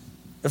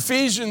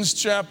Ephesians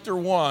chapter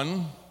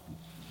 1,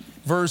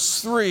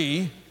 verse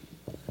 3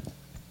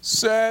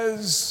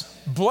 says,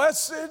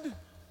 "Blessed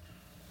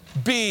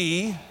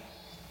be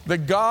the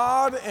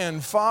God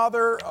and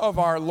Father of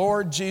our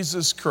Lord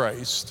Jesus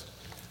Christ,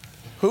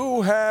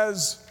 who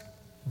has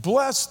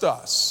blessed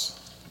us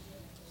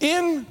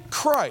in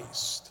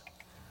Christ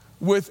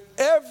with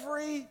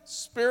every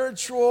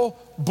spiritual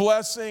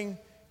blessing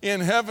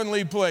in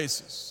heavenly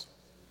places."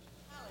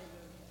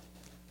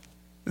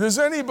 Does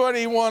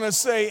anybody want to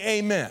say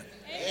amen?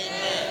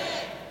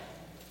 Amen.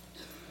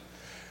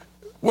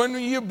 When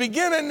you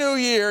begin a new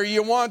year,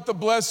 you want the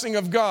blessing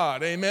of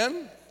God.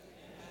 Amen?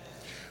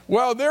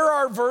 Well, there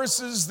are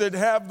verses that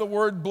have the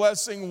word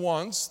blessing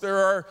once. There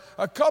are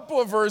a couple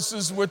of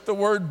verses with the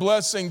word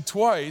blessing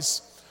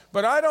twice.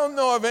 But I don't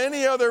know of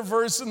any other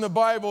verse in the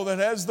Bible that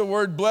has the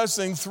word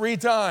blessing 3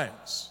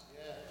 times.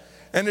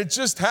 And it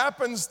just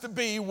happens to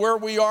be where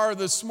we are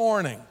this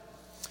morning.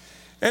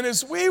 And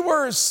as we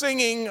were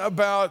singing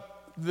about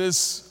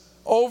this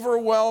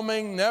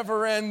overwhelming,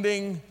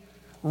 never-ending,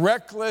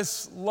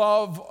 reckless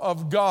love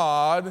of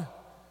God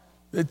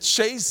that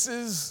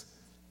chases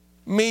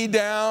me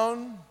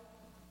down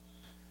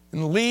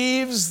and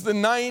leaves the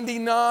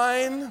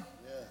 99,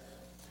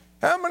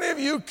 how many of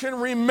you can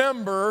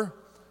remember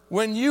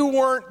when you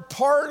weren't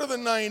part of the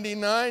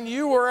 99,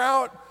 you were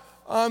out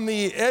on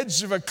the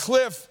edge of a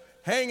cliff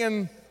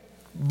hanging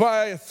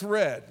by a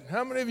thread?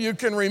 How many of you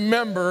can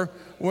remember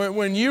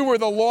when you were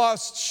the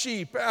lost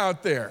sheep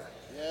out there?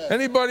 Yeah.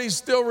 Anybody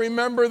still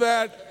remember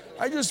that?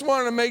 I just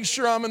want to make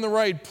sure I'm in the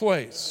right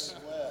place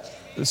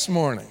this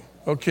morning.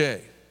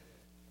 Okay.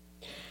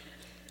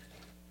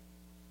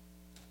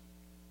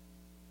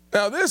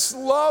 Now, this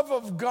love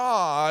of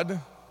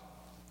God,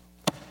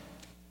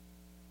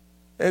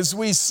 as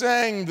we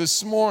sang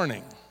this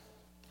morning,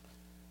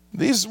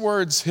 these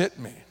words hit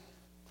me.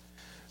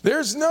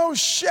 There's no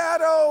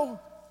shadow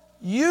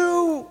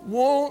you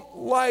won't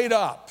light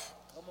up.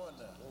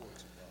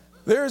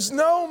 There's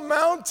no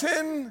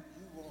mountain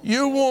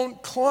you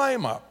won't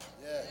climb up.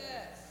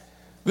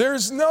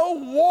 There's no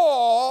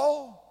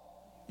wall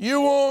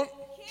you won't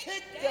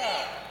kick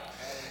down.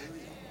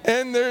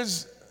 And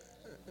there's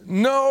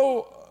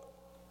no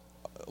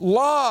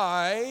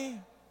lie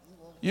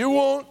you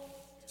won't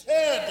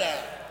tear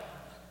down.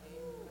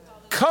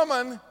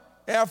 Coming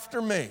after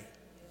me.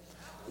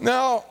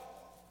 Now,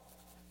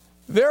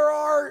 there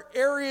are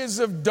areas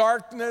of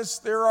darkness,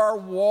 there are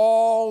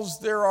walls,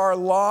 there are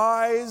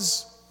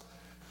lies,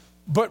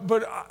 but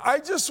I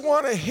just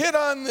want to hit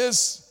on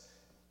this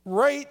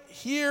right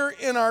here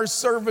in our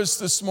service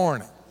this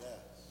morning.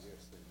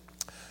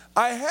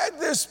 I had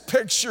this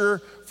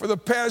picture for the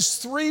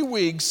past 3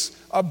 weeks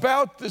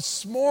about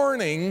this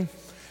morning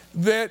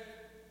that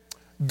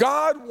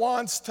God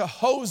wants to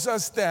hose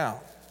us down.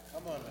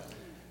 Come on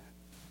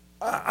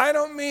now. I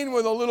don't mean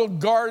with a little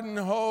garden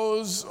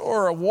hose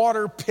or a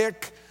water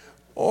pick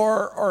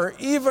or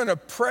even a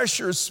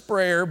pressure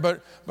sprayer,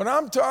 but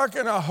I'm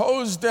talking a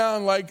hose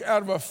down like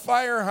out of a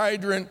fire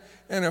hydrant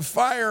and a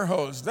fire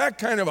hose, that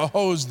kind of a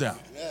hose down.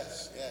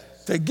 Yes.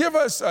 To give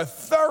us a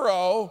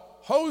thorough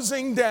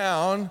hosing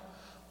down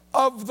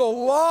of the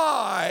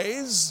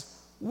lies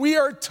we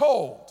are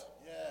told.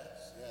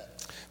 Yes.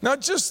 Now,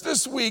 just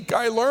this week,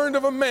 I learned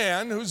of a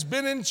man who's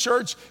been in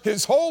church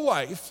his whole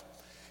life.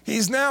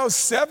 He's now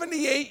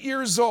 78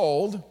 years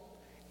old,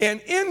 and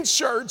in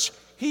church,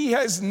 he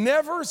has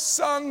never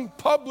sung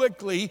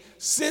publicly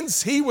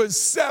since he was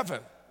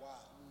 7. Wow.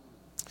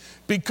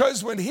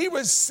 Because when he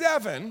was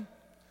 7,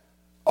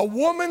 a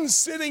woman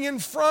sitting in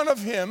front of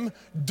him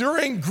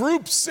during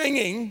group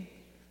singing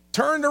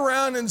turned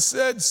around and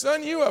said,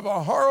 "Son, you have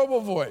a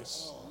horrible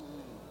voice."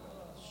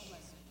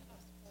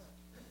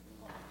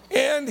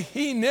 And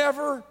he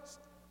never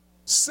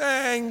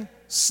sang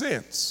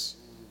since.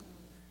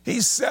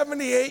 He's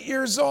 78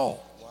 years old.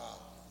 Wow.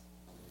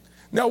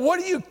 Now, what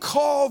do you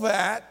call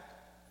that?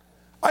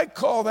 I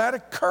call that a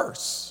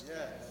curse.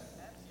 Yes.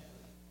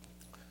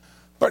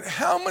 But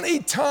how many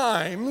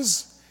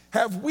times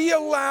have we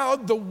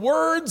allowed the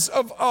words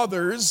of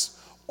others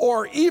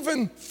or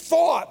even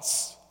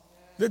thoughts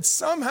that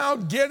somehow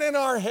get in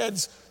our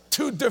heads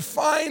to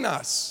define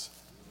us?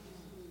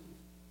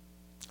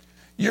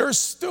 You're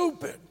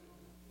stupid.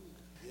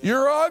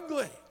 You're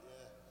ugly.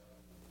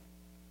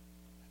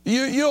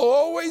 You'll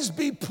always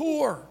be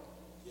poor.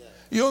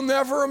 You'll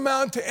never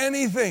amount to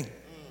anything.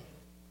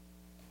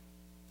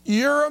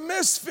 You're a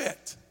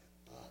misfit.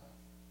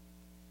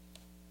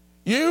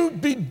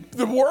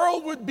 The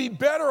world would be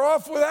better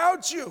off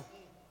without you.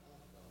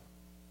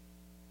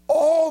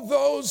 All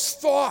those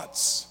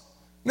thoughts.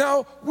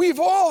 Now, we've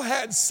all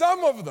had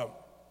some of them.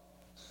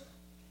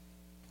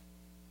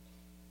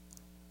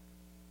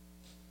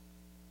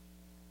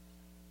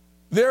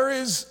 There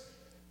is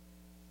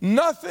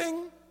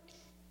nothing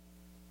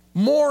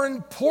more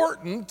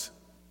important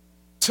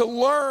to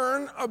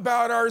learn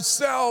about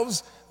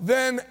ourselves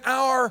than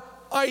our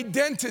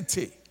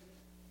identity.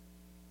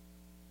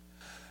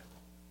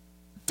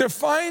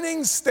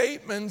 Defining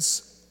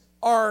statements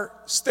are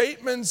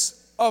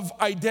statements of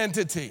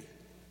identity.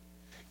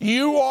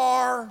 You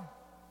are.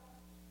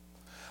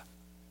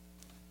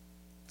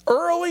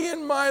 Early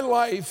in my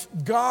life,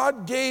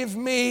 God gave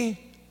me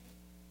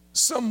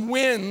some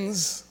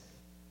wins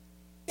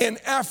and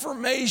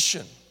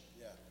affirmation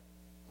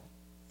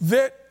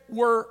that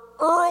were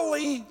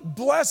early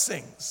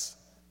blessings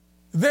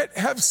that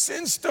have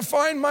since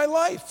defined my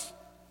life.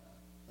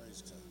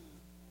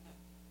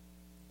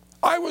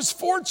 I was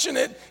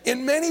fortunate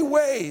in many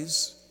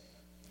ways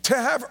to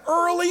have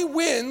early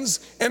wins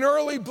and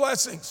early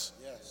blessings.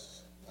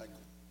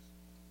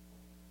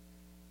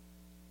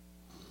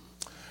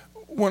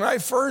 When I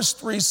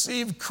first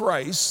received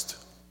Christ,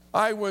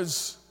 I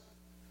was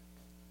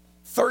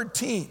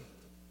 13.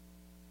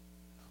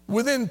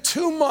 Within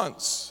 2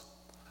 months,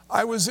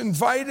 I was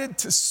invited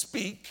to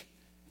speak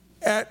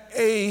at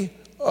a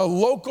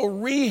local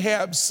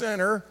rehab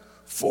center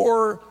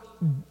for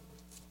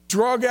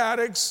drug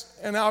addicts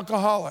and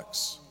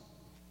alcoholics.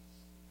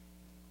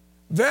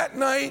 That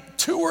night,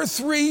 2 or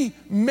 3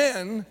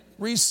 men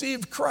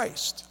received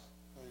Christ.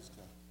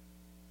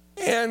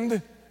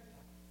 And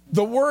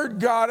the word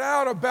got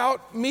out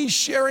about me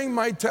sharing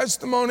my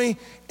testimony,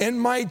 and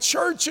my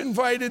church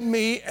invited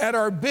me at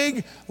our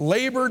big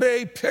Labor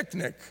Day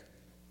picnic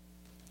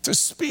to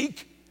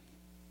speak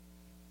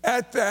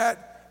at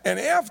that. And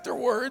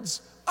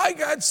afterwards, I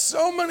got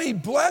so many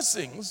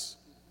blessings.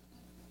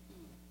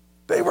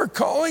 They were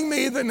calling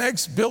me the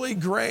next Billy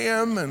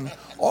Graham and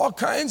all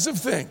kinds of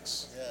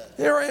things.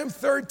 Here I am,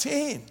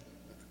 13.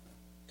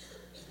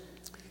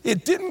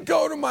 It didn't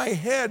go to my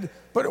head,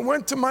 but it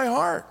went to my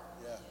heart.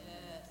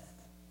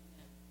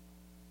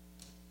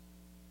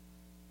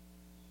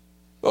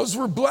 Those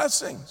were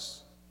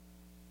blessings.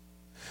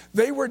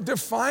 They were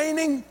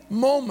defining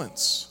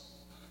moments.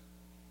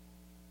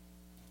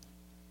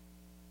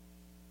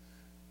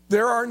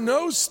 There are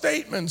no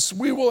statements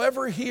we will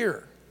ever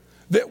hear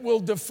that will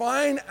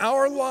define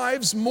our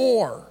lives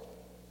more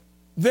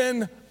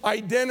than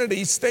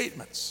identity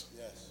statements.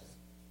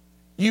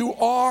 You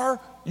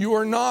are, you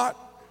are not.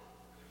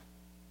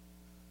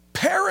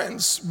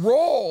 Parents'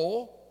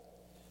 role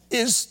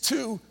is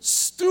to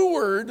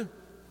steward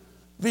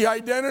the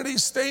identity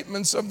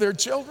statements of their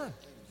children.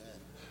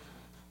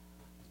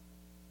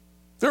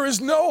 There is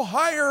no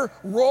higher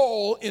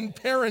role in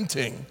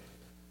parenting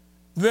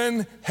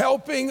than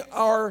helping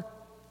our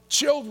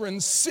children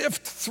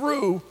sift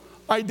through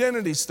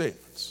identity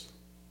statements.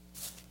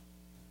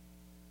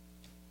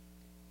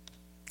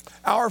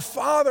 Our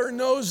Father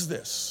knows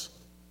this.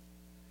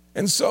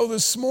 And so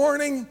this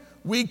morning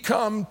we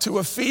come to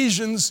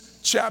Ephesians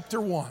chapter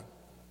 1.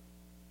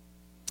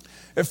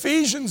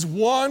 Ephesians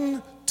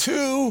 1,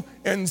 2,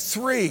 and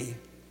 3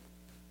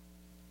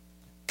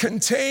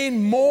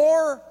 contain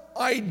more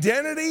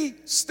identity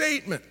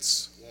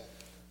statements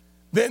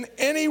than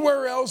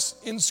anywhere else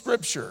in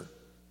Scripture,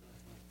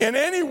 and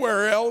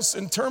anywhere else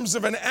in terms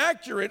of an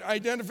accurate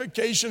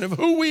identification of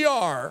who we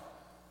are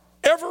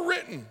ever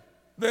written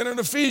than in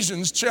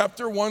Ephesians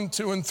chapter 1,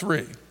 2, and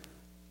 3.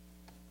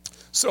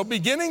 So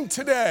beginning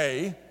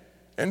today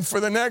and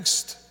for the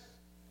next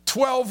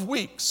 12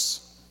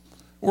 weeks,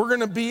 we're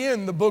going to be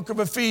in the book of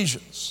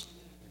Ephesians.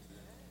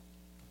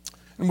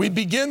 And we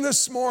begin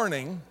this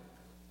morning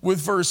with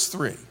verse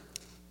 3.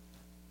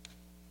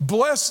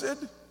 Blessed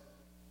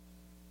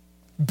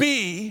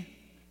be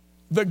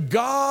the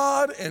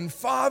God and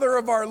Father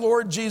of our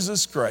Lord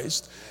Jesus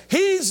Christ.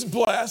 He's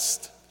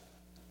blessed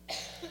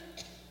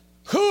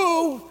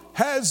who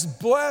has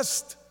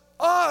blessed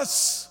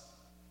us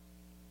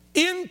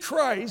in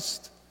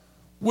Christ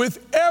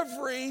with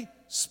every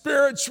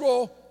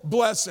spiritual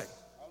blessing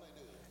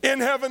in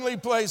heavenly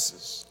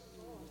places.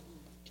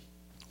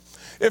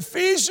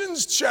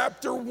 Ephesians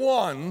chapter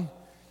 1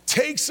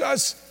 takes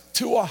us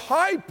to a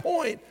high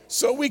point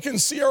so we can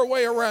see our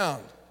way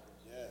around.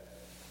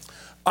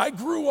 I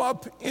grew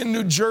up in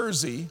New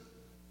Jersey,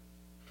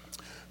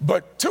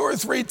 but 2 or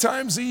 3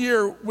 times a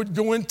year would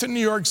go into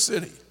New York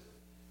City.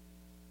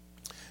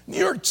 New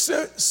York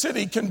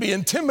City can be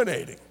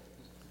intimidating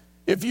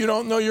if you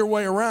don't know your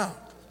way around.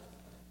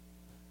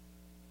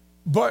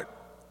 But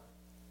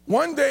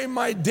one day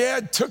my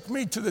dad took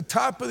me to the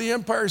top of the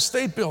Empire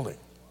State Building.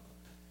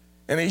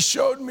 And he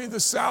showed me the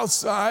south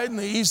side and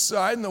the east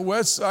side and the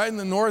west side and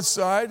the north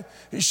side.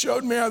 He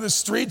showed me how the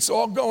streets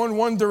all go in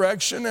one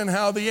direction and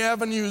how the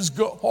avenues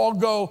all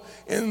go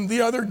in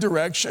the other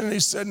direction. And he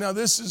said, now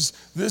this is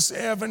this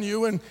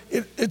avenue, and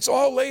it's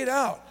all laid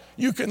out.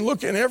 You can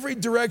look in every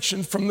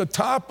direction from the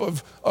top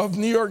of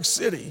New York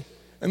City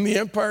and the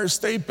Empire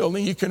State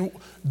Building. You can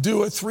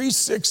do a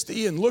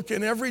 360 and look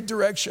in every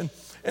direction.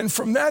 And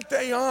from that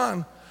day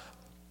on,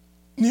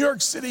 New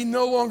York City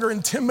no longer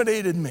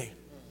intimidated me.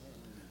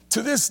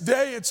 To this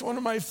day, it's one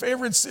of my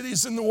favorite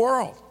cities in the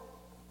world.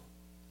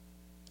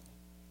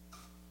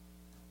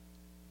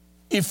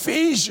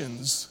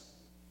 Ephesians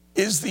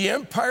is the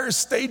Empire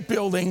State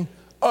Building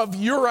of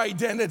your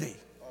identity.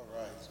 All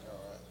right.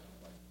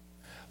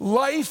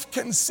 Life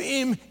can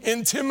seem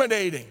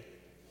intimidating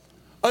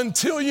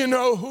until you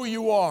know who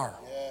you are.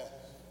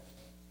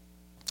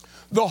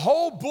 The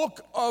whole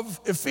book of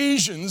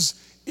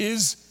Ephesians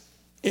is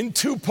in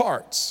two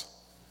parts.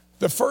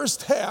 The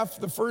first half,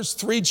 the first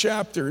 3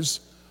 chapters,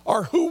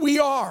 are who we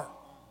are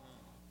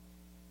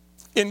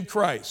in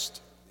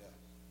Christ.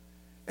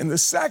 And the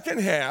second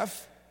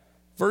half,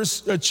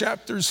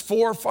 chapters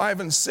 4, 5,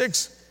 and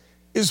 6,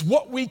 is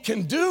what we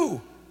can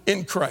do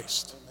in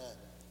Christ.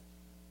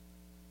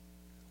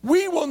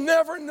 We will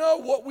never know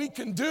what we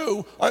can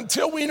do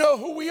until we know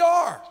who we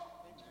are.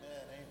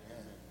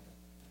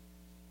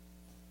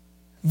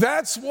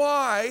 That's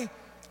why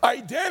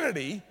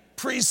identity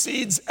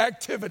precedes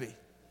activity.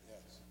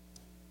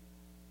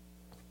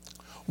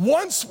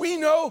 Once we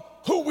know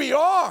who we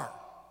are,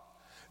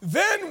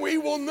 then we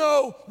will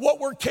know what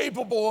we're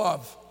capable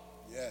of.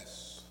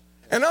 Yes.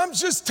 And I'm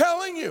just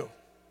telling you,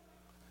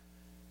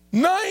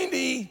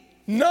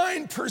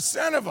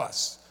 99% of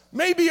us,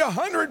 maybe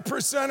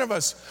 100% of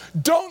us,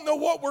 don't know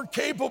what we're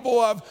capable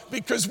of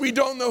because we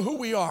don't know who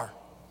we are.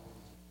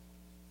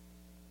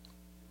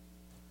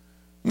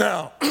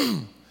 Now,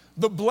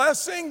 the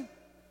blessing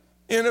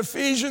in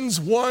Ephesians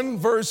 1,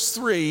 verse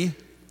 3,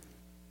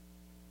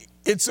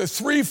 it's a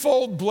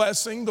threefold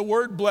blessing. The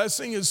word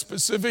blessing is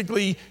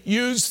specifically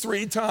used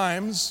 3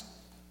 times.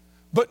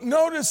 But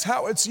notice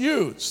how it's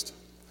used.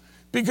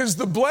 Because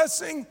the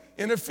blessing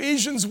in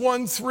Ephesians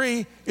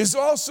 1:3 is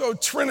also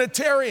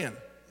Trinitarian.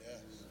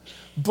 Yes.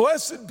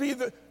 Blessed be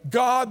the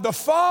God, the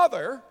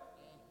Father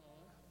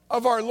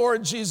of our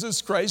Lord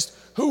Jesus Christ,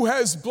 who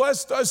has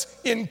blessed us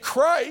in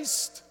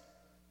Christ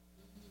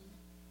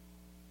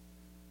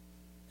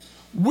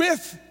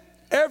with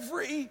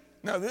every,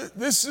 now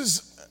this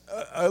is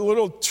a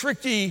little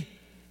tricky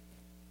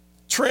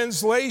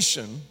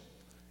translation.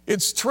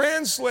 It's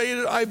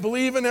translated, I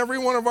believe, in every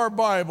one of our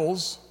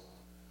Bibles,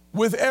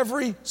 with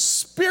every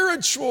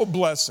spiritual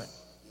blessing.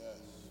 Yes.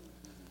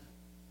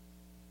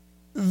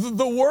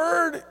 The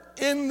word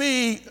in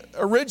the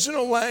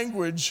original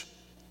language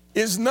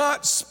is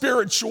not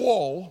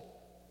spiritual,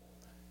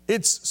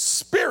 it's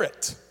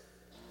spirit.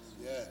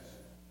 Yes.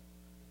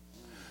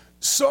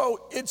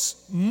 So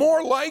it's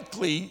more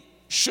likely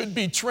should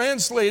be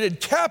translated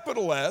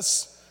capital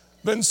S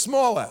than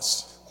small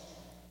s.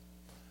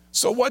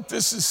 So what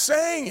this is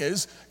saying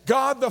is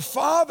God the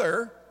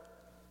Father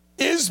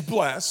is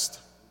blessed,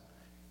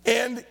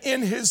 and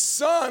in his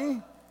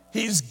Son,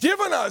 he's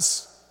given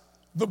us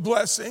the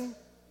blessing,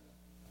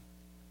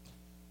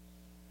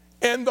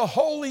 and the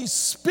Holy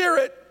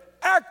Spirit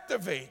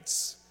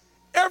activates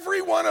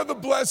every one of the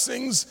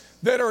blessings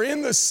that are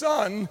in the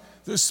Son.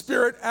 The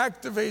Spirit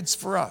activates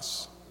for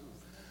us.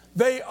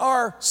 They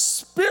are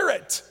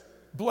spirit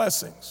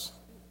blessings.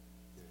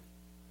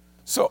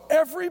 So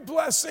every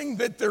blessing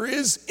that there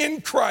is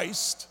in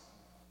Christ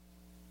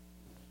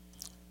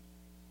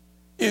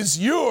is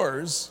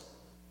yours.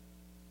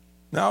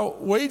 Now,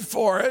 wait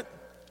for it.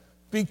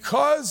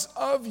 Because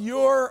of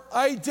your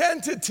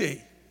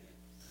identity.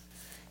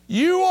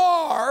 You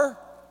are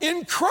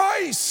in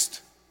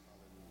Christ.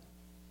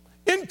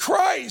 In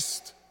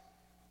Christ.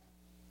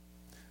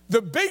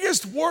 The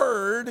biggest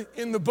word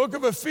in the book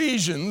of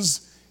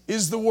Ephesians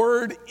is the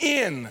word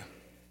in.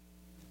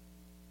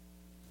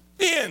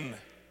 In.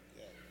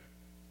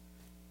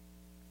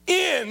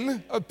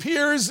 In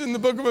appears in the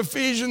book of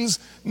Ephesians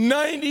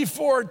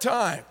 94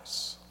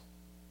 times.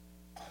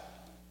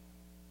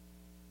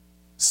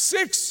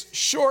 6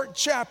 short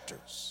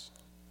chapters,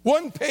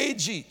 1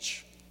 page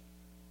each.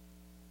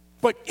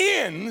 But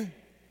in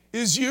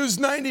is used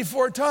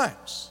 94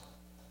 times.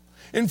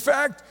 In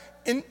fact,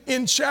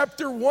 in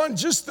chapter 1,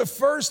 just the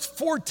first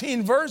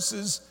 14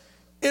 verses,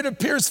 it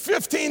appears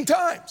 15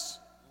 times.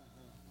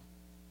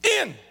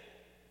 In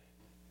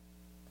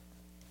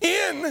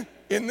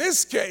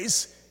this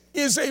case,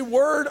 is a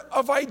word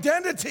of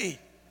identity.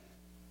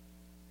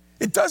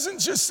 It doesn't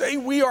just say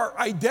we are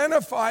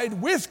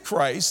identified with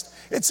Christ,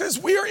 it says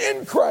we are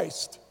in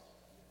Christ.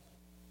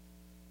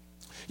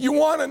 You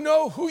want to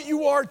know who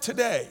you are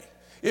today.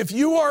 If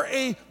you are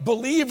a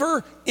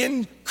believer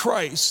in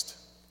Christ,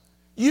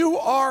 you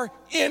are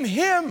in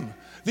him.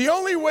 The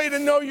only way to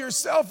know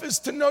yourself is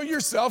to know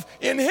yourself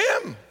in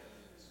him.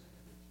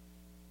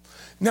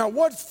 Now,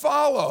 what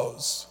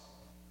follows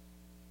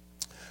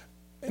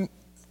in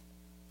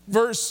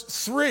verse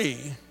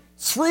 3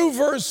 through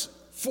verse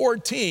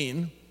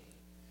 14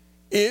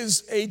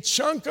 is a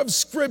chunk of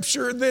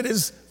scripture that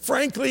is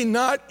frankly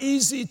not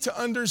easy to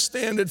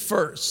understand at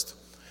first.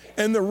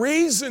 And the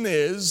reason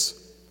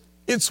is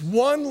it's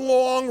one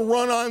long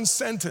run-on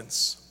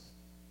sentence.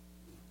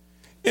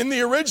 In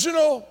the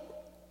original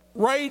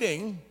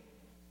writing,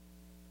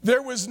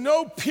 there was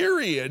no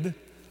period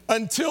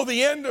until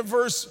the end of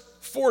verse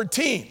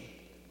 14.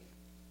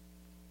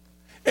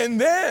 And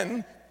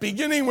then,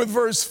 beginning with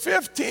verse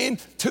 15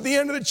 to the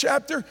end of the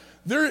chapter,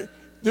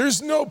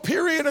 there's no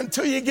period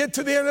until you get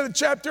to the end of the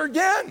chapter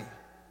again.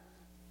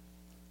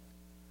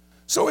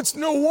 So it's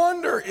no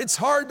wonder it's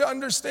hard to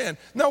understand.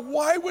 Now,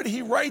 why would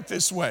he write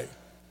this way?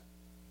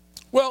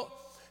 Well,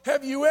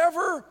 have you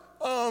ever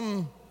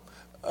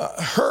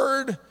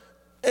heard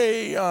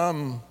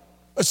a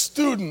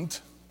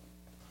student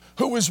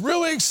who was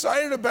really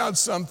excited about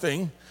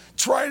something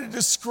try to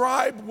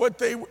describe what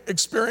they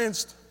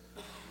experienced?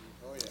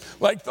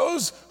 Like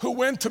those who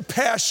went to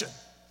Passion.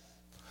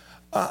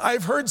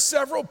 I've heard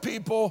several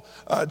people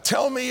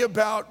tell me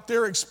about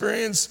their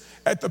experience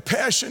at the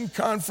Passion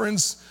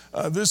Conference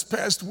this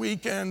past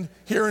weekend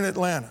here in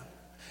Atlanta.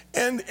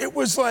 And it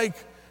was like,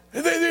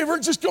 they were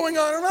just going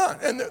on and on.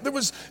 And it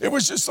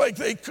was just like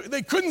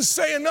they couldn't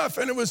say enough.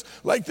 And it was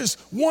like this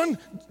one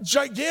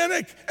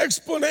gigantic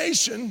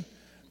explanation.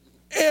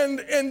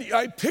 And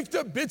I picked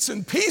up bits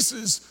and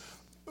pieces,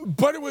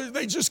 but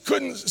they just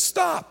couldn't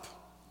stop.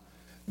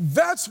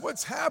 That's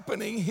what's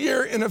happening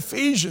here in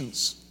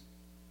Ephesians.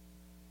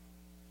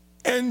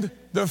 And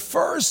the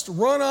first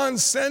run-on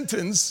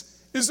sentence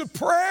is a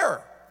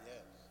prayer.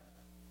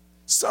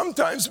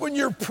 Sometimes when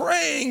you're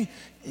praying,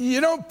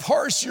 you don't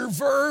parse your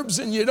verbs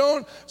and you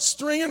don't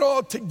string it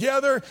all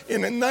together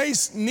in a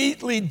nice,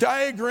 neatly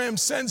diagrammed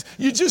sense.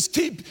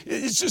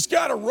 It's just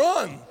got to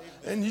run,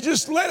 and you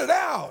just let it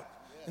out.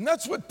 And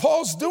that's what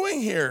Paul's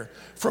doing here.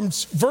 From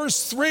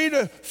verse 3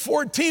 to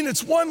 14,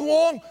 it's one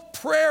long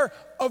prayer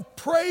of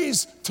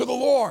praise to the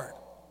Lord.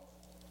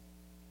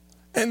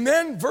 And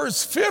then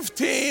verse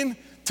 15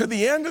 to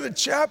the end of the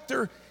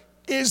chapter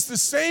is the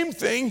same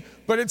thing,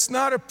 but it's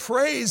not a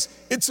praise,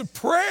 it's a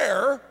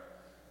prayer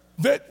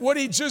that what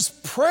he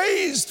just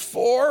praised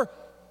for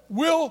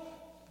will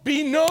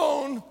be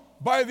known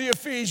by the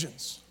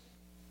Ephesians.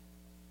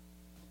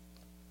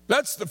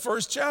 That's the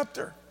first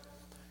chapter.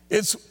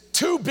 It's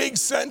two big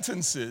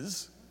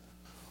sentences,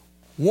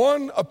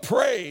 one a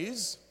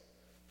praise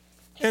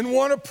and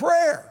one a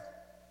prayer.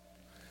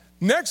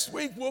 Next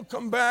week we'll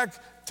come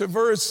back to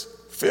verse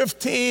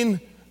 15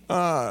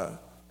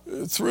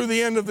 through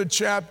the end of the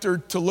chapter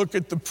to look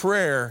at the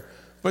prayer.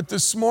 But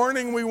this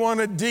morning we want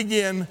to dig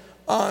in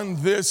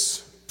on this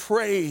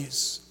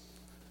praise.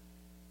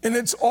 And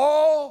it's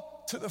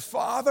all to the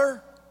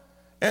Father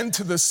and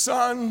to the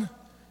Son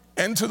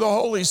and to the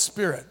Holy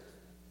Spirit.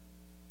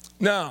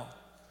 Now,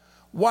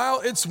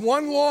 while it's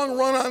one long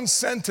run-on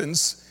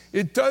sentence,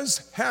 it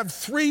does have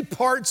three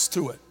parts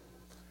to it.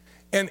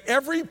 And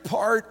every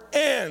part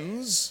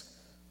ends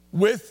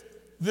with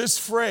this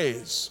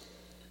phrase: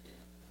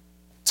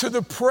 to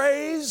the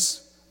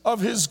praise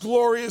of his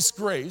glorious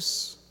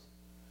grace,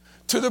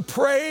 to the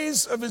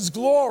praise of his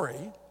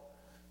glory,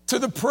 to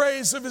the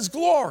praise of his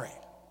glory.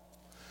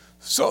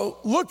 So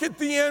look at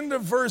the end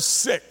of verse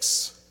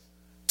 6,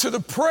 to the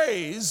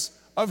praise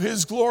of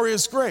his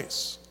glorious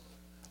grace.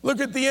 Look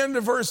at the end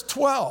of verse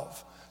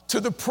 12, to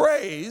the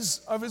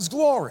praise of his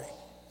glory.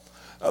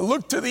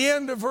 Look to the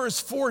end of verse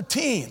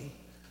 14,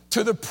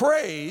 to the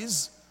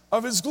praise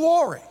of his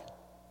glory.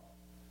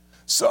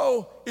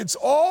 So it's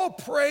all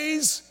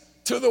praise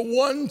to the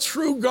one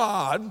true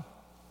God.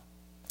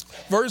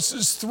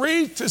 Verses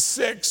 3 to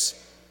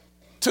 6,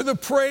 to the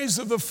praise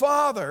of the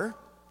Father.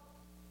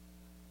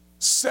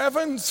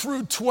 7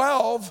 through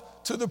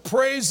 12, to the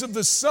praise of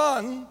the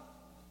Son.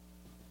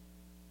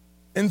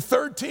 And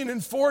 13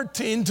 and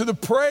 14, to the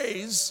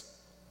praise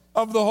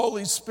of the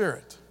Holy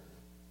Spirit.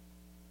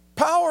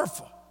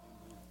 Powerful.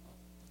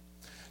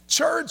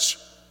 Church,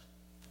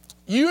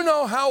 you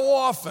know how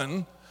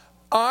often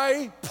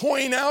I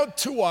point out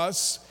to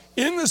us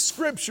in the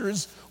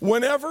scriptures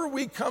whenever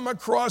we come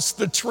across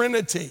the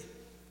Trinity.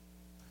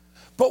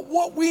 But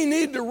what we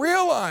need to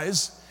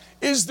realize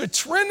is the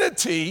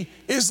Trinity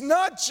is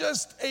not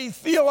just a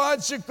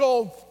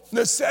theological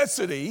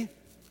necessity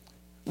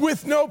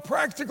with no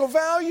practical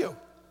value.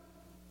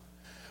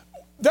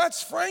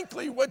 That's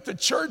frankly what the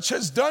church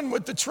has done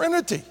with the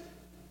Trinity.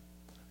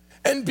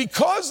 And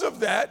because of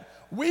that,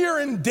 we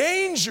are in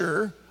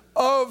danger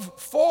of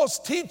false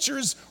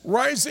teachers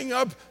rising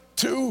up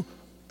to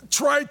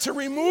try to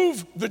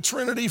remove the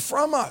Trinity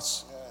from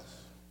us.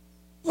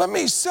 Let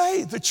me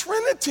say, the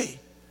Trinity,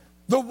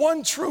 the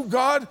one true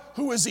God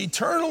who has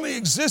eternally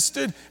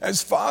existed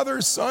as Father,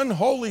 Son,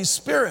 Holy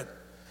Spirit,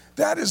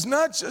 that is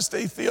not just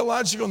a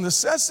theological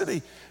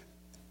necessity.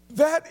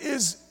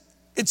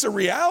 It's a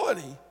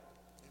reality,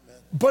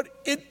 but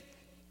it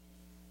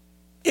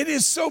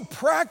is so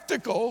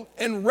practical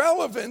and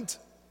relevant,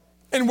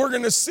 and we're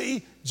going to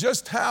see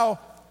just how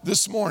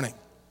this morning.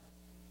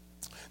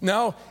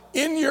 Now,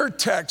 in your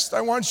text,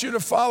 I want you to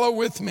follow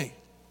with me.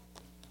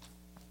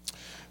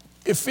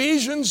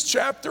 Ephesians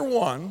chapter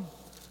 1,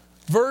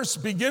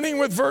 beginning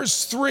with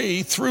verse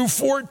 3 through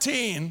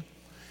 14,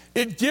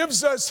 it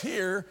gives us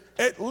here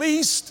at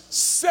least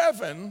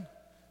 7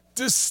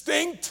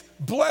 distinct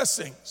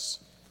blessings.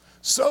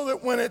 So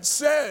that when it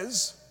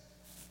says,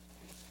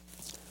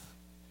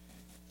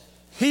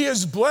 he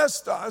has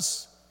blessed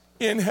us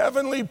in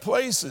heavenly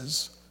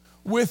places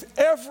with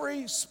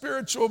every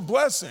spiritual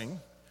blessing,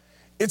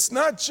 it's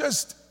not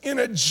just in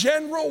a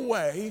general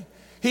way,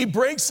 he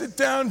breaks it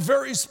down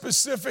very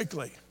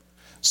specifically.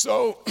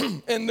 So,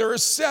 and there are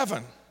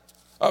 7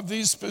 of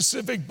these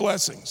specific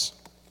blessings.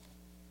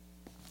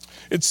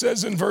 It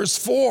says in verse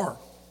 4,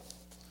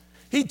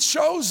 he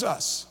chose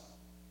us.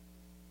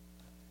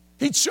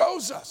 He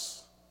chose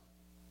us.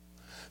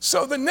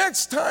 So the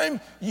next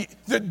time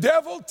the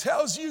devil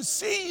tells you,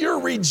 see, you're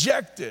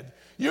rejected,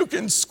 you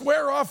can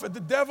square off at the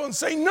devil and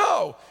say,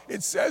 no.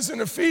 It says in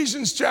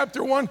Ephesians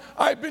chapter 1,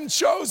 I've been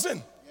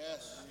chosen.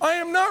 Yes. I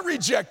am not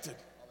rejected.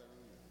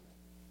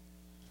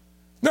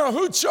 Now,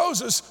 who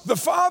chose us? The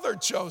Father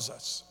chose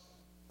us.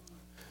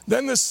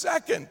 Then the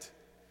second,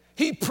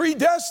 he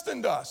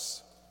predestined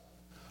us.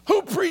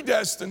 Who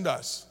predestined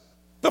us?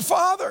 The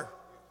Father.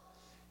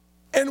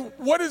 And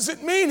what does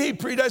it mean he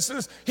predestined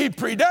us? He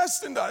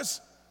predestined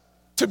us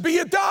to be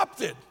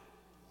adopted,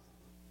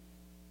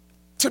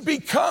 to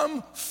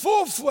become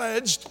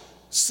full-fledged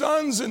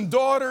sons and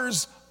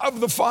daughters of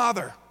the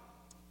Father.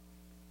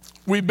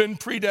 We've been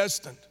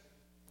predestined.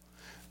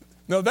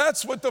 Now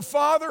that's what the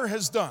Father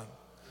has done.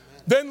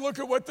 Then look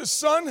at what the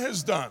Son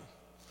has done.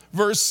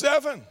 Verse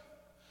 7,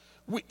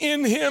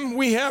 in him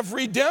we have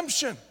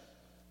redemption,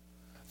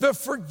 the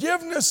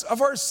forgiveness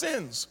of our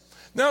sins.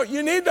 Now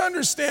you need to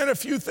understand a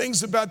few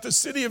things about the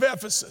city of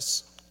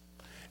Ephesus.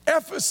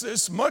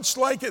 Ephesus, much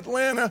like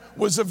Atlanta,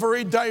 was a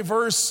very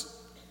diverse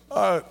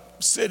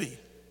city.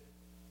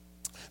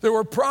 There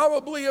were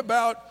probably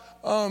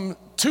about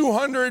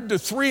 200 to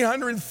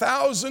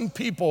 300,000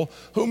 people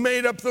who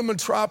made up the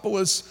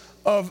metropolis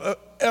of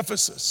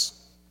Ephesus.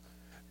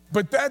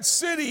 But that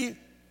city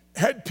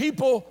had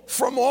people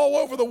from all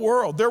over the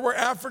world. There were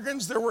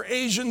Africans, there were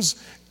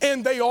Asians,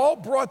 and they all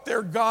brought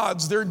their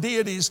gods, their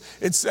deities.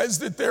 It says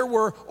that there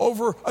were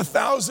over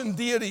 1,000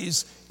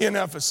 deities in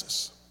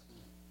Ephesus.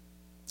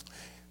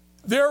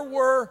 There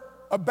were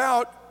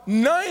about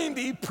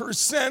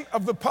 90%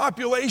 of the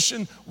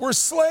population were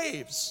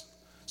slaves.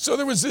 So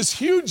there was this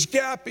huge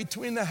gap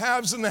between the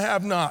haves and the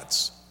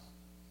have-nots.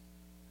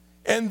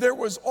 And there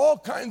was all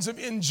kinds of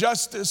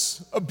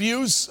injustice,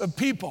 abuse of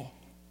people.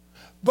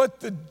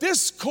 But the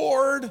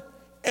discord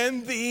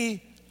and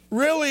it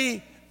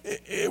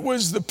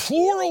was the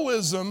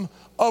pluralism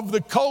of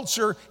the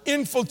culture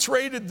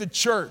infiltrated the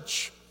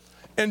church.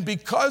 And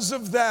because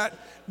of that,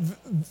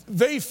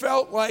 they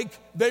felt like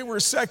they were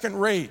second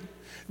rate.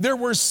 There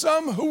were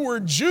some who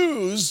were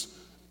Jews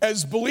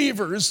as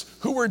believers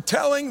who were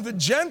telling the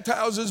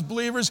Gentiles as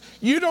believers,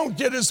 you don't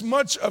get as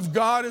much of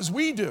God as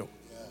we do.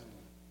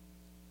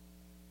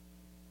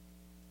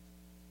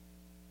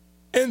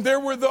 And there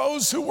were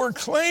those who were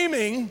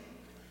claiming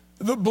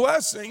the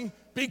blessing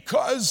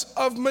because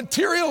of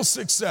material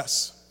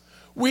success.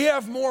 We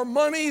have more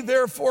money,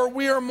 therefore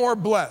we are more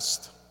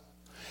blessed.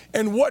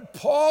 And what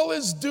Paul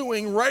is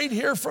doing right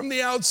here from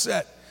the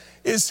outset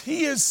is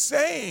he is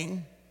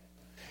saying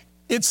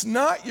it's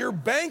not your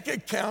bank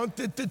account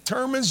that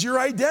determines your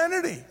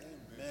identity.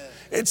 Amen.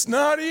 It's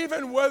not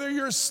even whether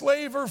you're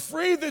slave or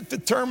free that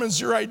determines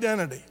your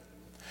identity.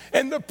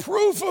 And the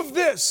proof of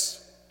this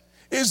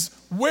is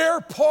where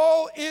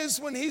Paul is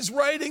when he's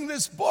writing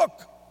this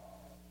book.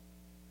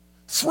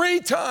 3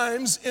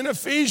 times in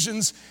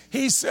Ephesians,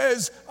 he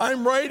says,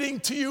 I'm writing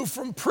to you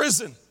from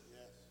prison.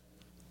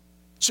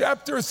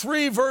 Chapter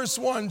 3, verse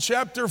 1,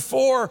 chapter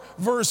 4,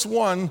 verse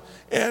 1,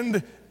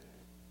 and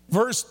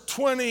verse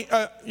 20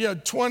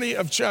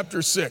 of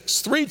chapter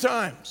 6. 3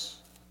 times.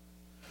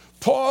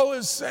 Paul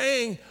is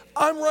saying,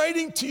 I'm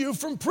writing to you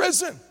from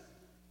prison.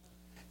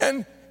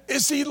 And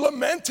is he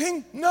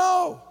lamenting?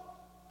 No.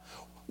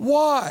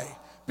 Why?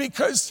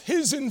 Because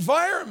his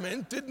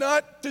environment did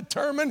not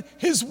determine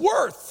his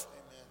worth.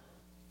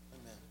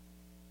 Amen.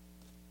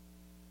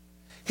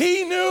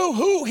 He knew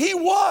who he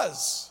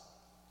was,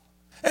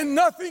 and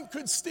nothing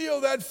could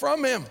steal that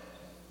from him.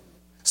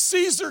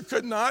 Caesar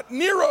could not,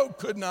 Nero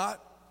could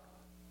not.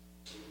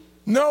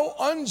 No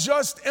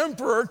unjust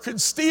emperor could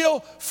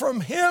steal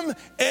from him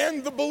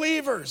and the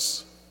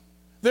believers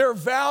their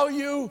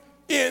value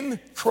in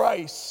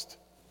Christ.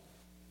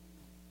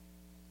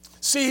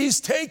 See, he's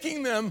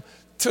taking them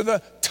to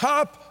the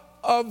top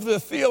of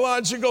the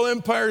Theological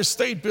Empire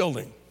State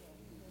Building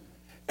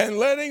and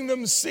letting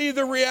them see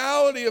the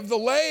reality of the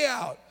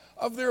layout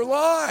of their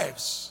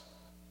lives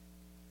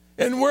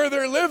and where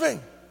they're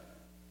living,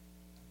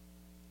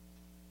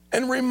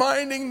 and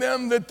reminding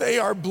them that they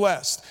are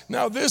blessed.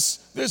 Now, this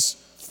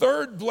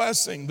third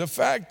blessing, the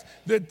fact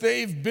that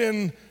they've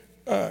been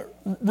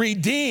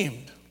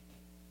redeemed,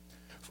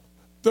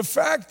 the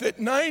fact that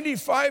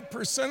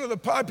 95% of the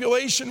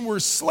population were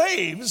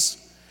slaves,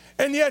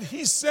 and yet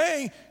he's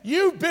saying,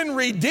 you've been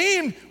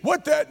redeemed.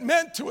 What that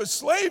meant to a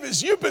slave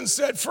is you've been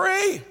set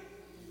free.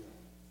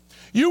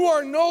 You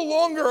are no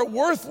longer a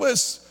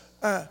worthless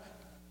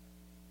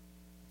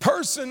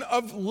person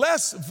of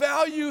less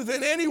value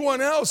than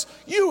anyone else.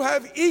 You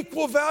have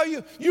equal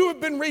value. You have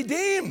been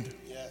redeemed.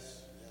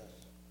 Yes.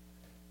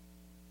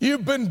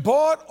 You've been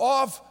bought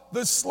off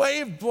the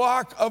slave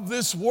block of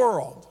this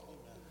world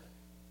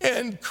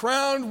and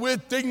crowned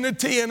with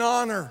dignity and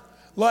honor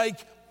like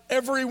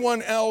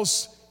everyone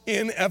else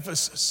in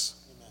Ephesus.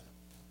 Amen.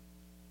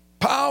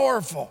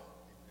 Powerful.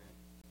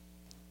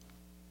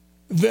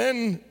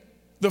 Then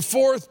the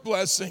fourth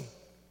blessing,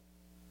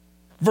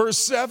 verse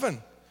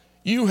 7,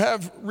 you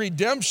have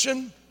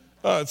redemption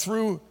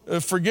through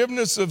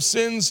forgiveness of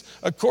sins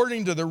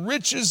according to the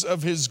riches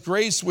of his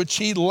grace which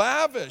he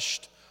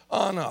lavished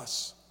on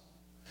us.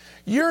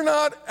 You're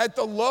not at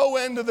the low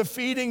end of the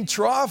feeding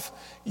trough.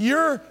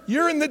 You're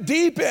in the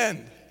deep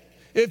end.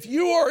 If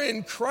you are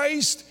in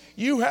Christ,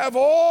 you have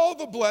all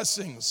the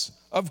blessings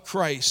of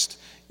Christ.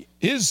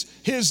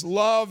 His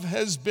love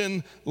has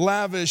been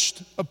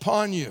lavished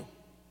upon you.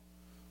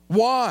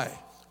 Why?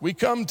 We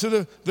come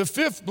to the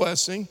fifth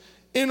blessing,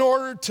 in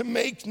order to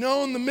make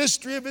known the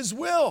mystery of his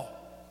will.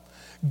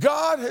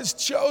 God has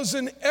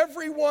chosen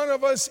every one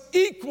of us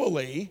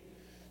equally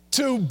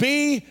to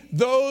be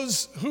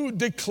those who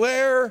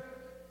declare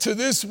to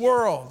this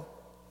world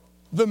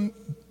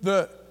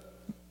the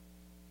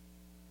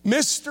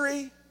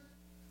mystery,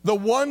 the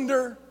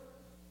wonder,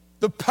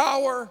 the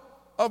power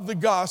of the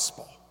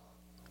gospel.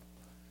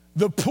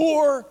 The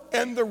poor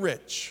and the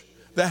rich,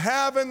 the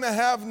have and the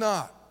have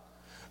not,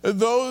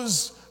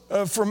 those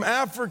from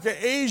Africa,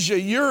 Asia,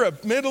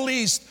 Europe, Middle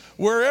East,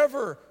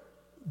 wherever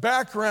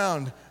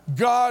background,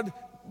 God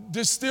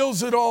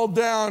distills it all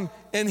down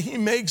and he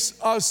makes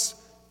us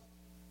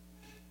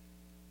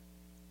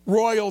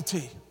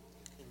royalty.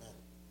 Amen.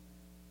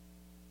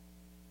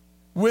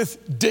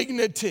 With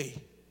dignity.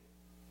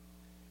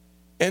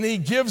 And he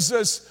gives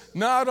us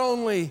not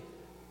only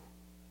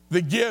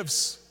the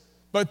gifts,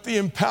 but the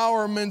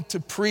empowerment to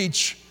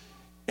preach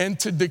and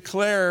to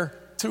declare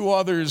to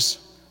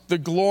others the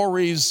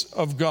glories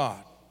of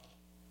God.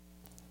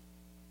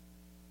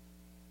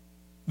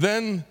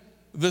 Then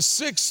the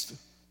sixth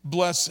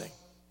blessing,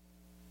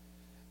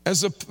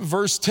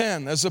 verse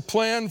 10, as a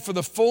plan for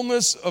the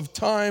fullness of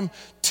time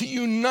to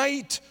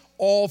unite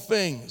all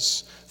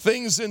things,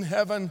 things in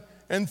heaven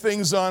and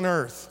things on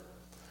earth.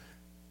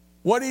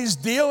 What he's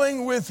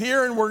dealing with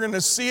here, and we're going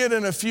to see it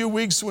in a few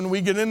weeks when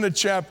we get into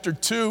chapter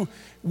 2,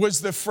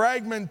 was the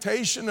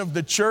fragmentation of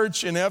the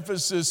church in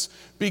Ephesus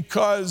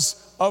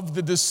because of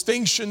the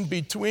distinction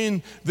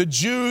between the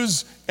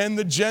Jews and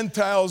the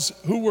Gentiles,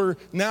 who were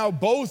now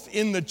both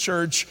in the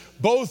church,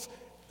 both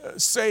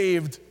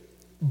saved,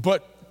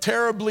 but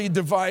terribly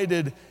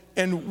divided,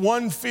 and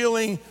one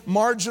feeling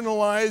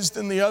marginalized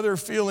and the other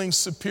feeling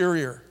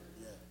superior.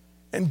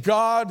 And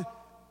God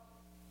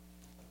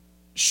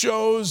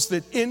shows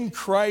that in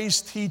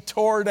Christ he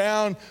tore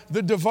down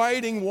the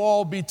dividing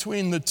wall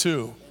between the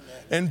two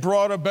and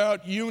brought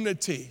about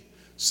unity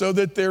so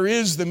that there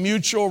is the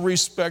mutual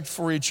respect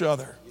for each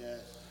other. Yes.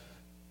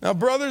 Now,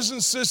 brothers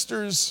and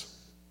sisters,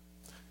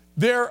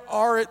 there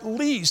are at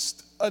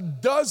least a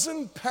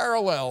dozen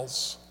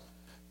parallels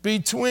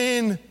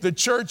between the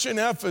church in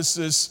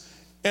Ephesus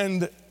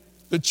and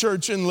the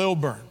church in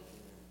Lilburn.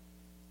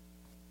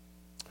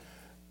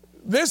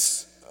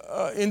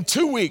 In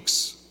 2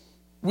 weeks,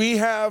 we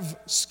have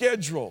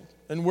scheduled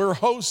and we're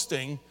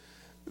hosting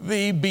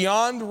the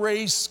Beyond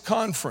Race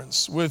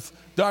Conference with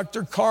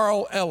Dr.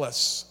 Carl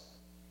Ellis.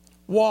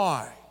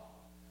 Why?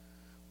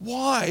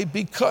 Why?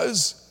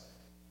 Because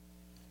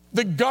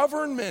the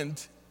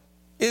government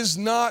is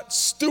not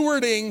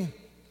stewarding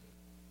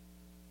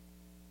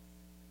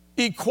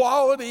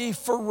equality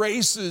for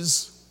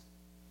races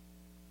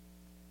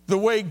the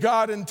way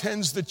God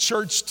intends the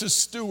church to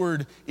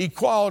steward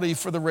equality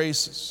for the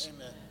races. Amen.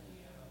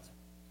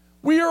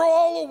 We are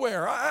all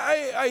aware,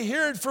 I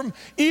hear it from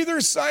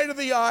either side of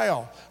the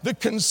aisle, the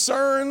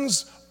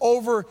concerns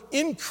over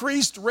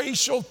increased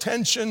racial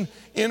tension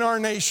in our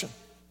nation.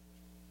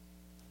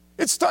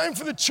 It's time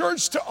for the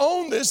church to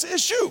own this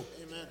issue.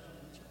 Amen.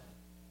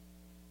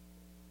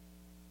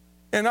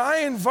 And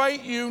I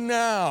invite you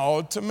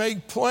now to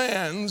make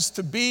plans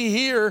to be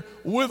here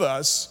with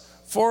us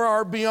for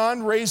our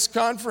Beyond Race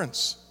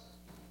Conference.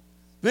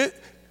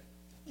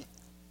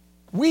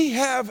 We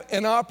have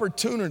an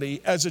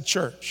opportunity as a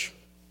church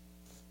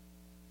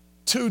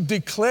to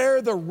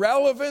declare the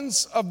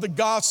relevance of the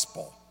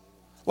gospel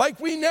like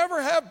we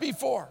never have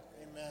before.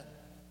 Amen.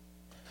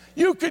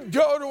 You could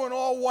go to an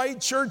all-white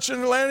church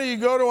in Atlanta, you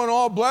go to an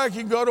all-black, you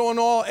can go to an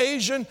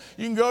all-Asian,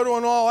 you can go to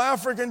an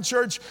all-African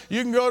church,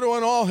 you can go to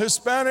an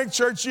all-Hispanic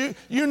church, you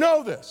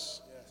know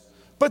this. Yes.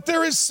 But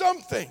there is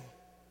something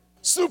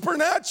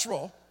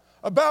supernatural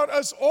about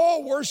us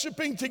all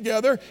worshiping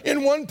together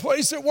in one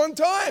place at one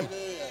time.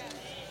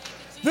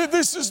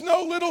 This is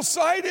no little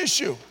side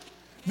issue.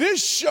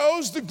 This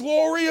shows the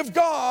glory of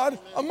God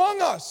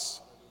among us.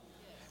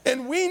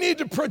 And we need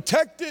to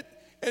protect it,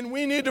 and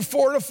we need to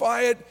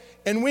fortify it,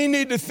 and we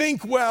need to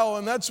think well.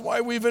 And that's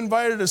why we've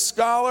invited a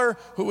scholar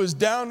who is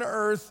down to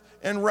earth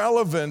and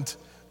relevant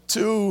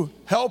to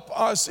help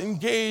us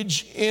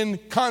engage in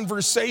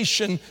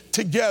conversation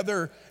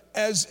together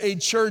as a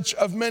church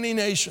of many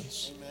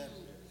nations. Amen.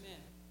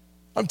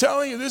 I'm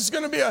telling you, this is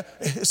going to be a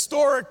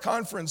historic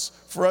conference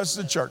for us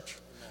as a church.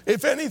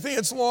 If anything,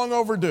 it's long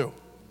overdue.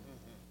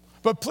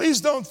 But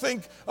please don't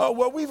think, oh,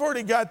 well, we've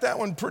already got that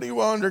one pretty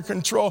well under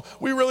control.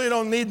 We really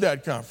don't need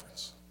that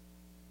conference.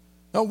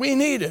 No, we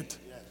need it.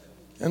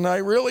 And I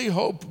really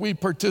hope we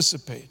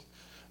participate.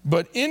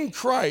 But in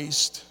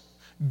Christ,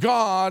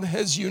 God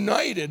has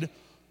united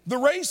the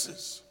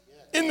races.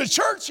 In the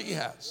church, he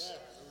has.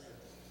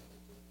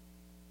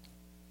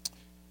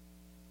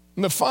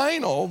 And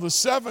the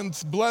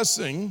seventh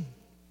blessing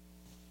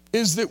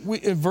is that we,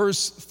 in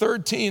verse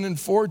 13 and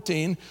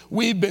 14,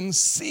 we've been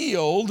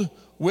sealed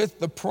with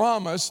the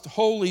promised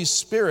Holy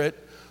Spirit,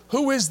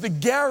 who is the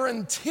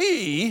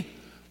guarantee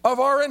of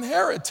our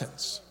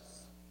inheritance.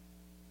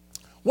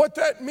 What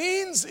that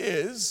means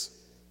is,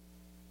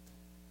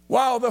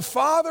 while the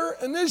Father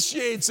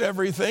initiates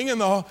everything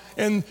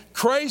and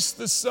Christ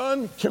the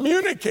Son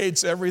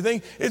communicates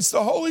everything, it's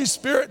the Holy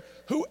Spirit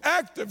who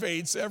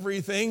activates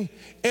everything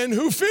and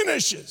who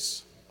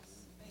finishes.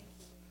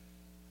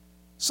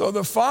 So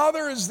the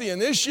Father is the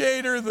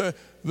initiator,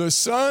 the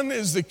Son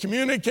is the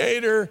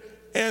communicator,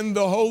 and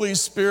the Holy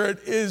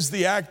Spirit is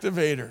the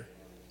activator.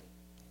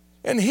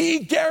 And He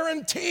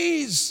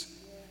guarantees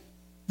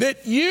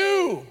that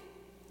you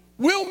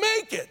will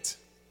make it.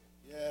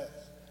 Yes.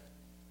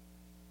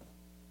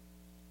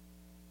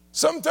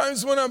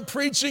 Sometimes when I'm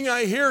preaching,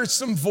 I hear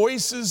some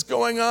voices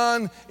going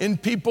on in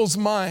people's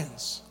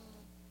minds.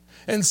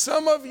 And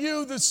some of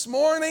you this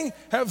morning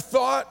have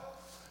thought,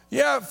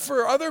 yeah,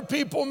 for other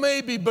people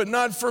maybe, but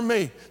not for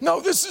me.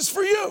 No, this is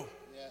for you.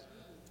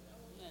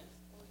 Yeah.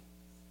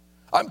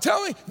 I'm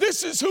telling you,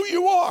 this is who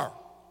you are.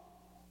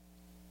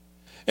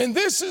 And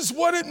this is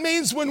what it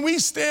means when we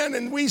stand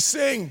and we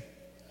sing.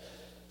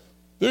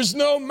 There's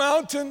no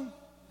mountain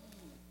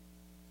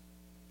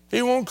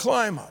He won't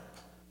climb up.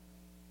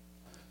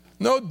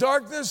 No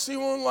darkness He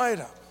won't light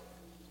up.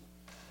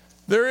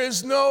 There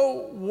is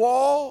no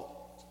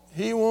wall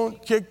He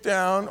won't kick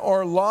down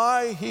or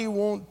lie He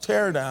won't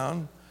tear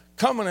down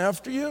coming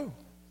after you.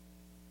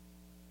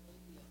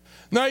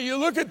 Now you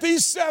look at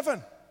these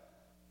 7.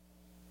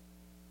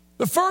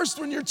 The first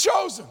one, you're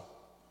chosen.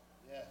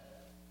 Yeah.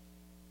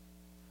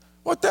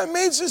 What that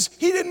means is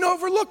He didn't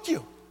overlook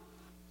you.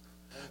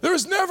 There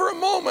was never a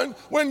moment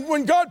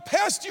when God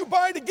passed you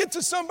by to get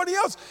to somebody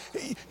else.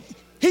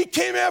 He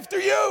came after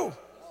you.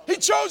 He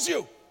chose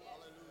you.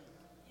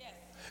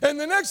 And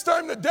the next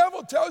time the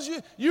devil tells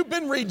you you've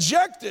been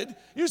rejected,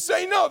 you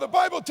say, no, the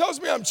Bible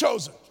tells me I'm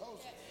chosen.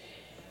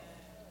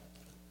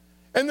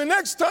 And the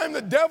next time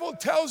the devil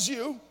tells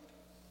you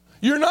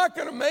you're not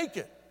going to make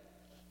it,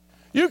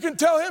 you can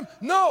tell him,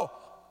 no,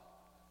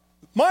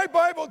 my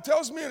Bible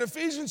tells me in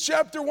Ephesians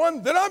chapter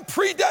 1 that I'm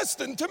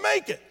predestined to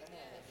make it.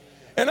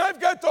 And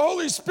I've got the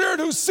Holy Spirit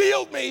who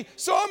sealed me,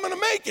 so I'm going to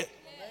make it.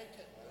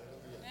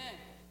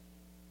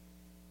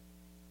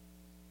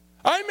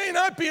 I may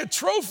not be a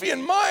trophy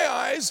in my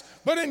eyes,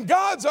 but in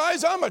God's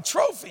eyes, I'm a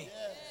trophy.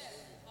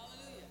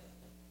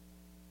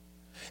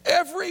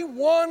 Every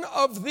one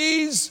of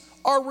these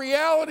are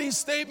reality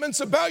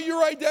statements about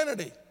your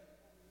identity.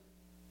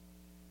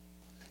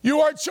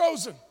 You are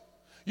chosen.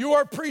 You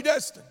are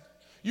predestined.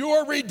 You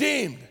are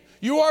redeemed.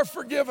 You are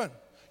forgiven.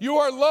 You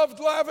are loved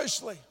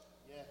lavishly.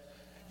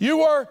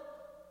 You are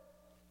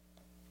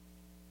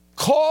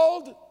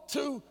called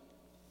to,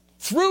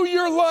 through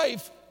your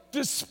life,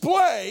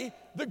 display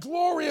the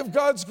glory of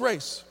God's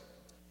grace.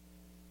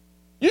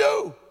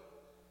 You.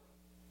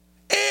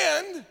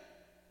 And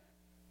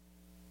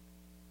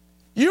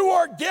you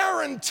are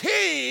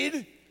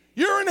guaranteed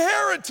your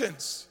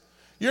inheritance.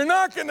 You're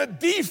not going to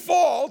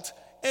default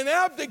and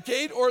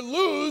abdicate or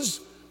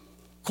lose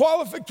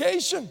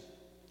qualification.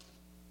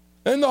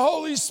 And the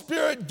Holy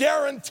Spirit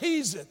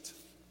guarantees it.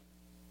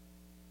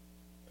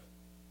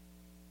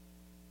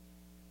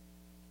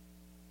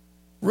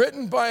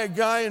 Written by a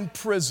guy in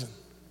prison.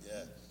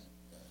 Yes.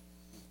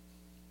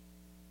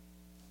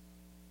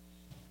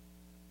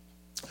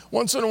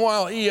 Once in a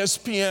while,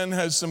 ESPN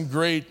has some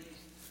great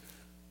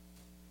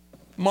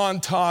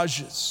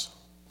montages.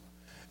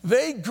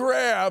 They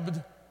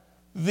grabbed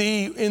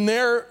in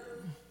their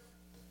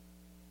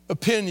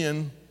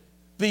opinion,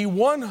 the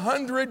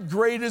 100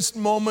 greatest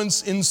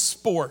moments in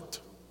sport.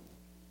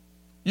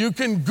 You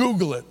can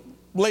Google it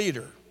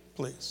later,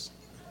 please.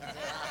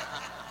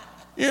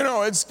 You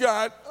know, it's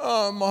got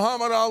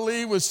Muhammad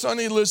Ali with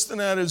Sonny Liston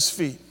at his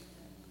feet.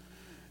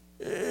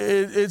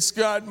 It's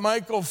got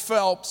Michael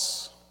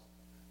Phelps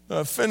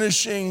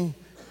finishing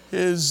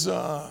his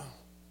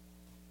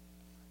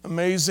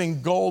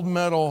amazing gold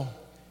medal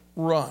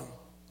run.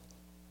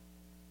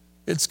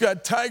 It's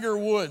got Tiger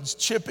Woods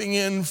chipping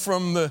in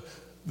from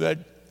that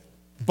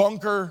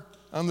bunker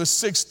on the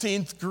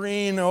 16th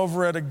green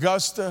over at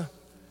Augusta,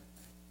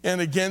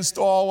 and against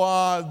all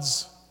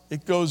odds,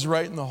 it goes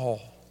right in the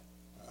hole.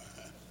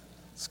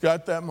 It's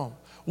got that moment.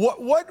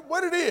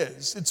 What it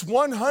is, it's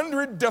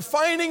 100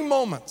 defining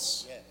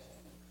moments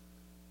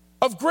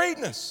of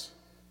greatness.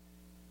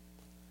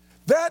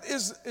 That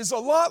is a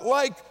lot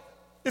like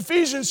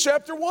Ephesians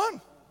chapter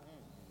 1.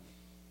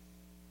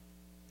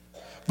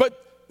 But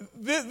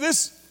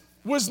this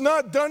was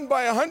not done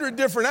by 100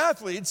 different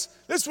athletes.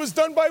 This was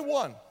done by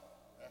one.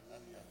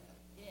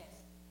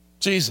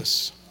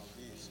 Jesus.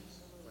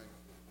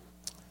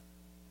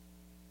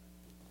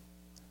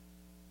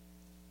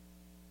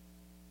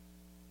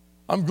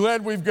 I'm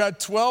glad we've got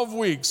 12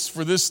 weeks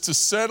for this to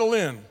settle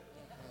in,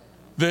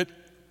 that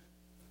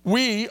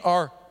we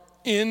are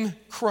in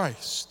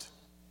Christ.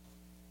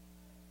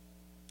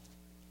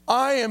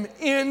 I am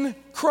in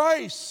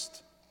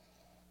Christ.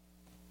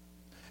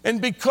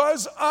 And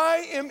because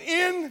I am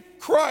in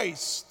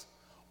Christ,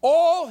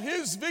 all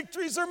his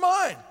victories are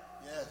mine.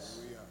 Yes.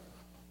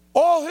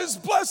 All his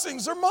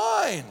blessings are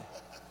mine.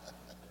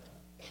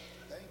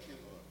 Thank you,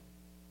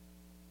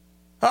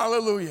 Lord.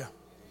 Hallelujah.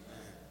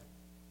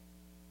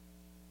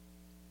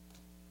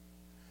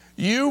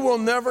 You will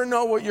never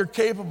know what you're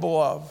capable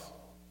of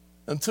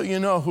until you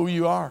know who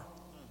you are.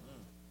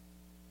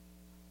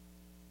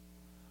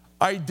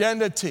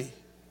 Identity.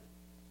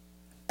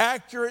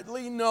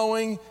 Accurately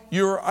knowing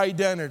your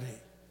identity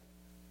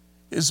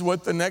is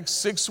what the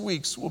next 6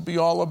 weeks will be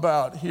all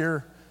about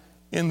here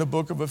in the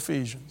book of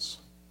Ephesians.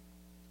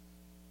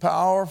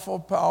 Powerful,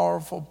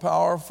 powerful,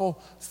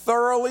 powerful,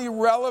 thoroughly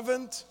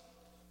relevant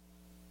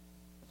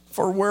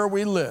for where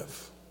we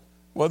live.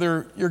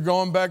 Whether you're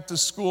going back to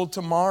school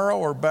tomorrow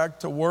or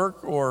back to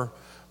work or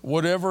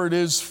whatever it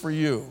is for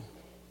you,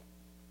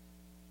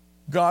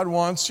 God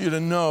wants you to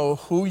know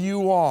who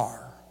you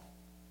are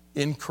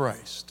in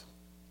Christ.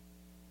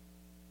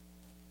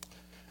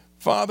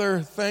 Father,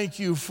 thank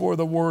you for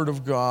the Word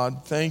of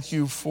God. Thank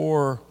you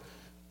for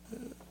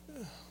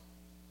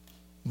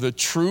the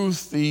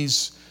truth,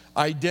 these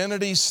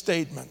identity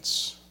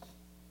statements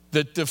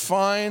that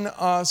define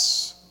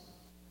us,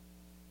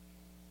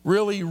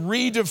 really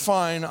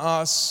redefine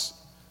us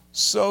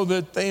so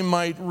that they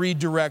might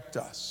redirect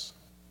us.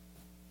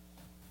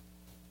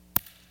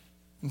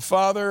 And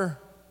Father,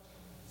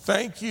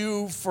 thank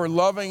you for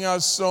loving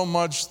us so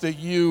much that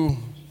you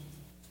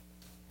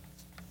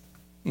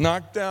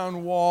knock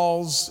down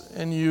walls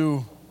and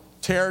you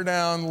tear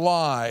down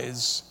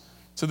lies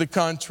to the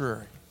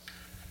contrary.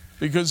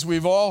 Because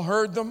we've all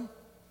heard them.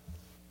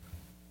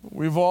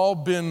 We've all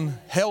been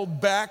held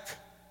back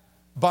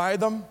by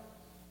them.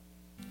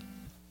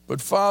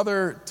 But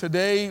Father,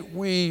 today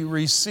we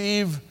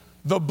receive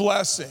the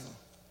blessing,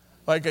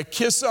 like a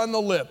kiss on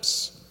the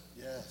lips,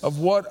 Yes. of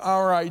what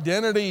our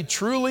identity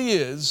truly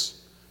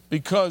is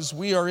because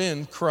we are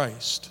in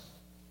Christ.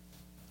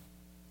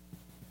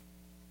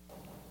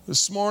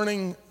 This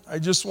morning, I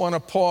just want to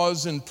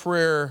pause in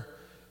prayer.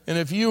 And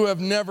if you have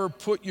never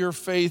put your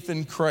faith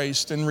in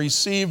Christ and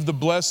received the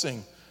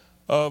blessing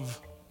of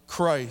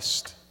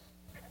Christ,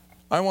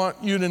 I want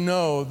you to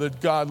know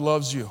that God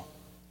loves you.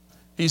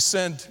 He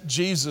sent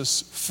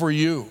Jesus for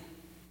you.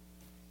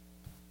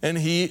 And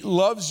he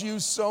loves you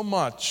so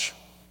much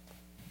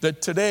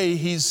that today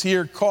he's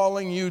here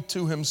calling you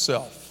to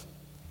himself.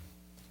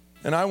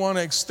 And I want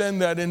to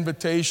extend that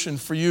invitation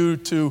for you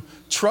to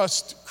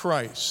trust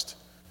Christ,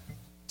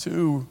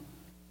 to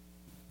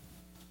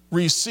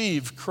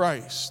receive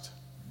Christ,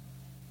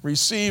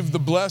 receive the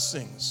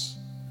blessings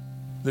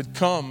that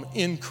come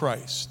in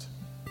Christ.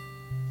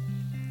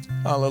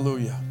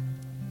 Hallelujah.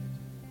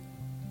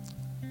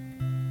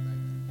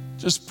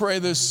 Just pray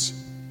this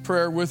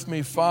prayer with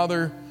me.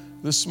 Father,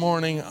 this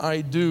morning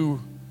I do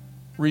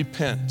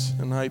repent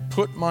and I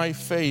put my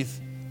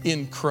faith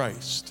in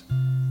Christ.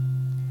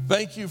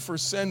 Thank you for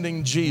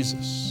sending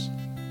Jesus.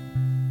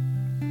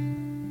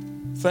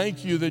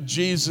 Thank you that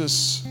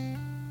Jesus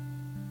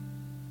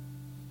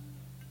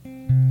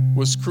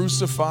was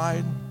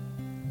crucified,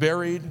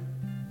 buried,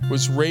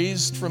 was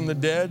raised from the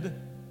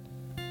dead,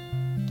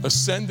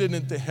 ascended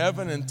into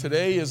heaven, and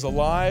today is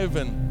alive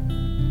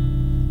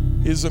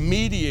and is a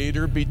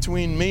mediator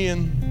between me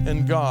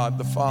and God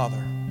the Father.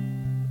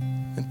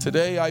 And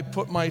today I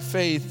put my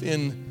faith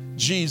in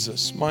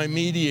Jesus, my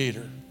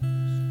mediator.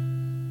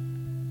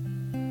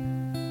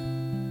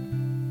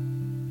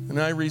 And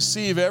I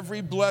receive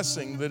every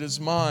blessing that is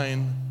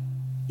mine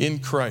in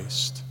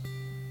Christ.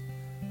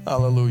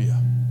 Hallelujah.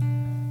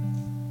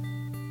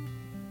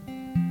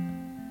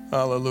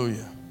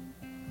 Hallelujah.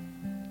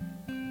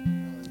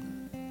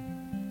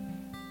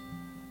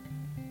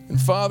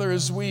 And Father,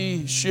 as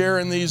we share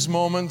in these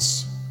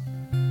moments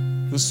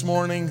this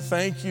morning,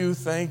 thank you,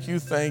 thank you,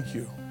 thank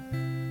you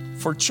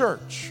for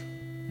church.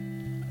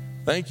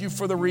 Thank you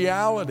for the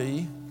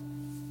reality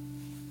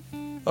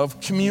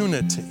of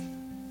community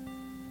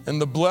and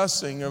the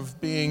blessing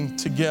of being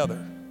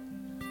together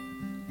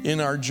in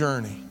our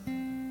journey.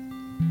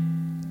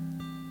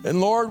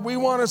 And Lord, we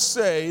want to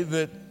say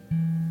that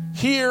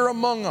here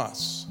among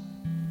us,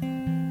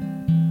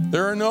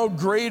 there are no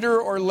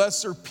greater or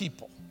lesser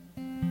people.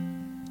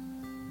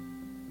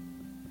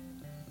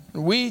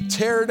 We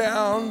tear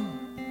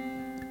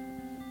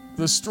down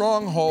the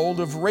stronghold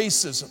of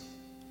racism.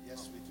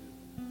 Yes, we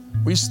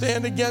do. We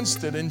stand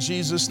against it in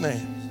Jesus'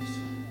 name.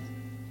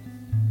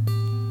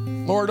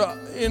 Lord,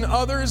 in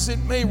others it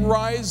may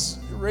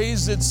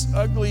raise its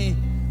ugly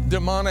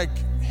demonic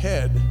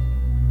head,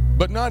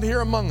 but not here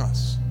among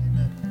us.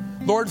 Amen.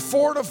 Lord,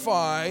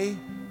 fortify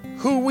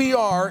who we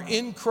are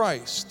in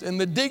Christ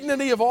and the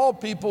dignity of all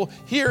people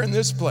here in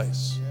this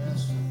place.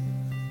 Yes.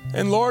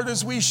 And Lord,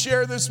 as we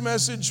share this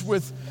message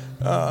with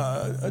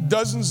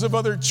dozens of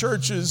other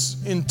churches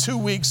in 2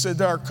 weeks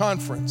at our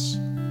conference,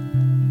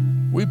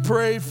 we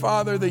pray,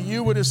 Father, that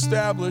you would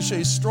establish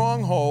a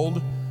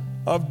stronghold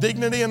of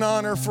dignity and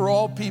honor for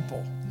all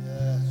people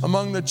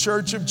among the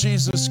Church of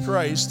Jesus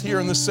Christ here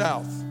in the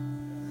South.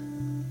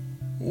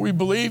 We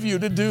believe you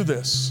to do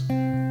this.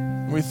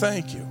 We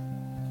thank you.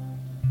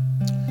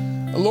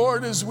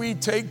 Lord, as we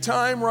take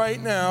time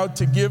right now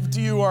to give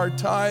to you our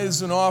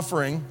tithes and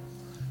offering,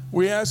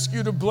 we ask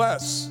you to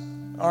bless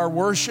our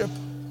worship,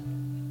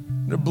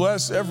 to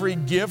bless every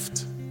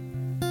gift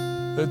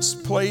that's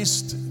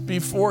placed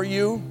before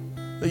you,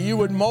 that you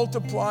would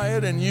multiply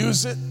it and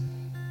use it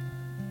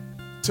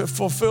to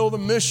fulfill the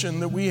mission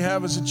that we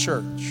have as a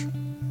church,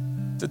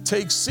 to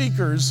take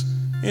seekers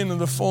into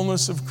the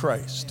fullness of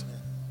Christ.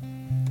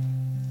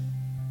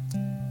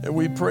 And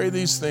we pray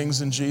these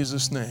things in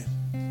Jesus' name.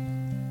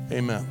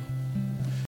 Amen.